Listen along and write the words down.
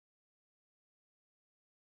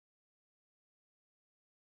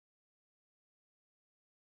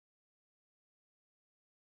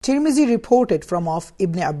Tirmizi reported from of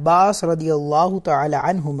Ibn Abbas radiyallahu ta'ala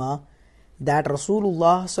anhuma that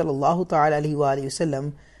Rasoolullah sallallahu ta'ala alayhi wa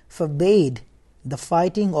sallam forbade the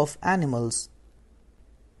fighting of animals.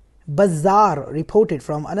 Bazzar reported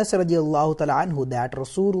from Anas radiyallahu ta'ala anhu that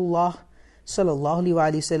Rasoolullah sallallahu alayhi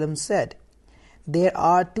wa sallam said, "There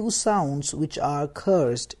are two sounds which are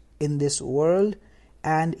cursed in this world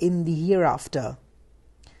and in the hereafter: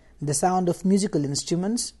 the sound of musical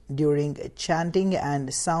instruments during chanting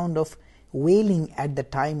and sound of wailing at the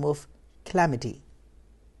time of calamity."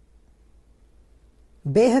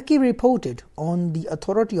 Bayhaqi reported on the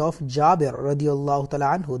authority of Jabir radiyallahu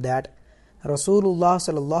ta'ala anhu that Rasoolullah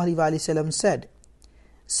sallallahu alaihi wasallam said,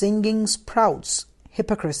 "Singing sprouts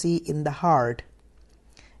hypocrisy in the heart,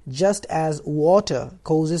 just as water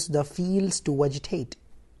causes the fields to vegetate."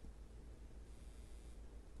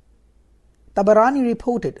 Tabarani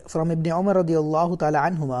reported from Ibn Umar radiyallahu ta'ala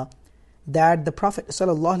anhuma that the Prophet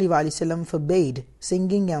sallallahu alaihi wasallam forbade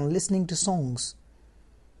singing and listening to songs.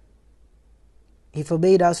 He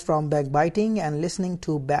forbade us from backbiting and listening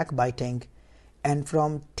to backbiting, and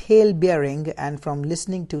from tale-bearing and from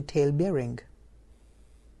listening to tale-bearing.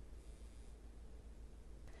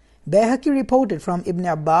 Bayhaqi reported from Ibn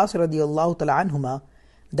Abbas radiyallahu ta'ala anhuma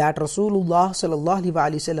that Rasoolullah sallallahu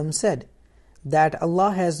alaihi wasallam said that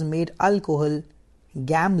Allah has made alcohol,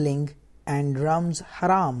 gambling and drums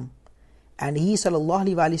haram, and he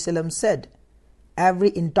sallallahu alaihi wasallam said,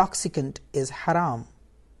 "Every intoxicant is haram."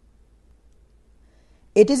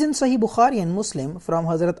 It is in Sahih Bukhari and Muslim from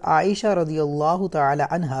Hazrat Ayesha radiyallahu ta'ala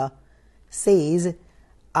anha says,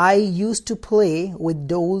 "I used to play with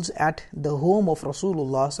dolls at the home of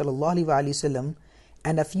Rasoolullah sallallahu alaihi wasallam,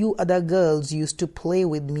 and a few other girls used to play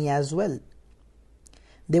with me as well.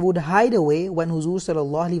 They would hide away when Huzur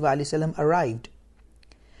sallallahu alaihi wasallam arrived.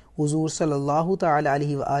 Huzur sallallahu ta'ala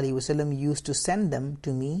alaihi wasallam used to send them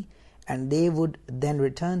to me, and they would then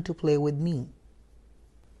return to play with me."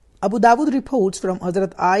 Abu Dawud reports from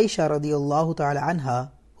Hazrat Ayesha radiyallahu ta'ala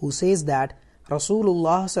anha, who says that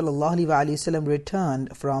Rasoolullah sallallahu alaihi wasallam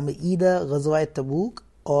returned from either Ghazwa Tabuk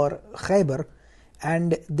or Khaybar,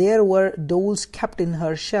 and there were dolls kept in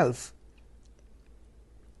her shelf,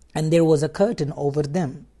 and there was a curtain over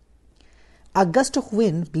them. A gust of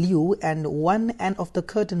wind blew, and one end of the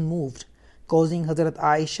curtain moved, causing Hazrat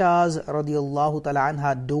Ayesha's radiyallahu ta'ala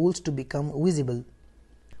anha dolls to become visible.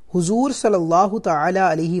 Huzur sallallahu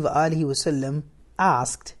ta'ala alayhi wa alihi wasallam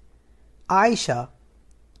asked Ayesha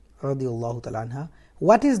radiyallahu ta'ala anha,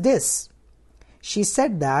 "What is this?" She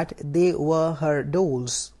said that they were her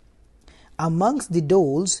dolls. Amongst the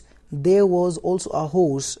dolls there was also a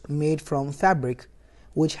horse made from fabric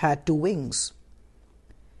which had two wings.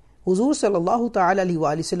 Huzur sallallahu ta'ala alayhi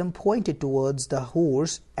wa sallam pointed towards the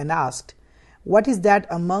horse and asked, "What is that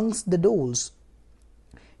amongst the dolls?"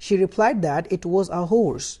 She replied that it was a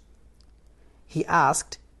horse. He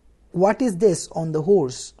asked, "What is this on the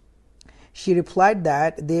horse?" She replied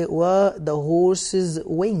that they were the horse's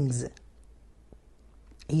wings.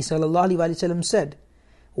 He sallallahu alaihi wasallam said,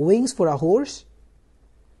 "Wings for a horse?"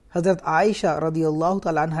 Hazrat Ayesha radiyallahu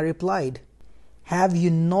ta'ala anha replied, "Have you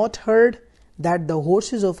not heard that the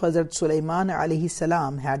horses of Hazrat Sulaiman alayhi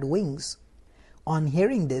salam had wings?" On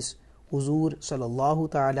hearing this, Huzur sallallahu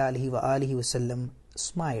ta'ala alaihi wa alihi wasallam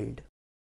smiled.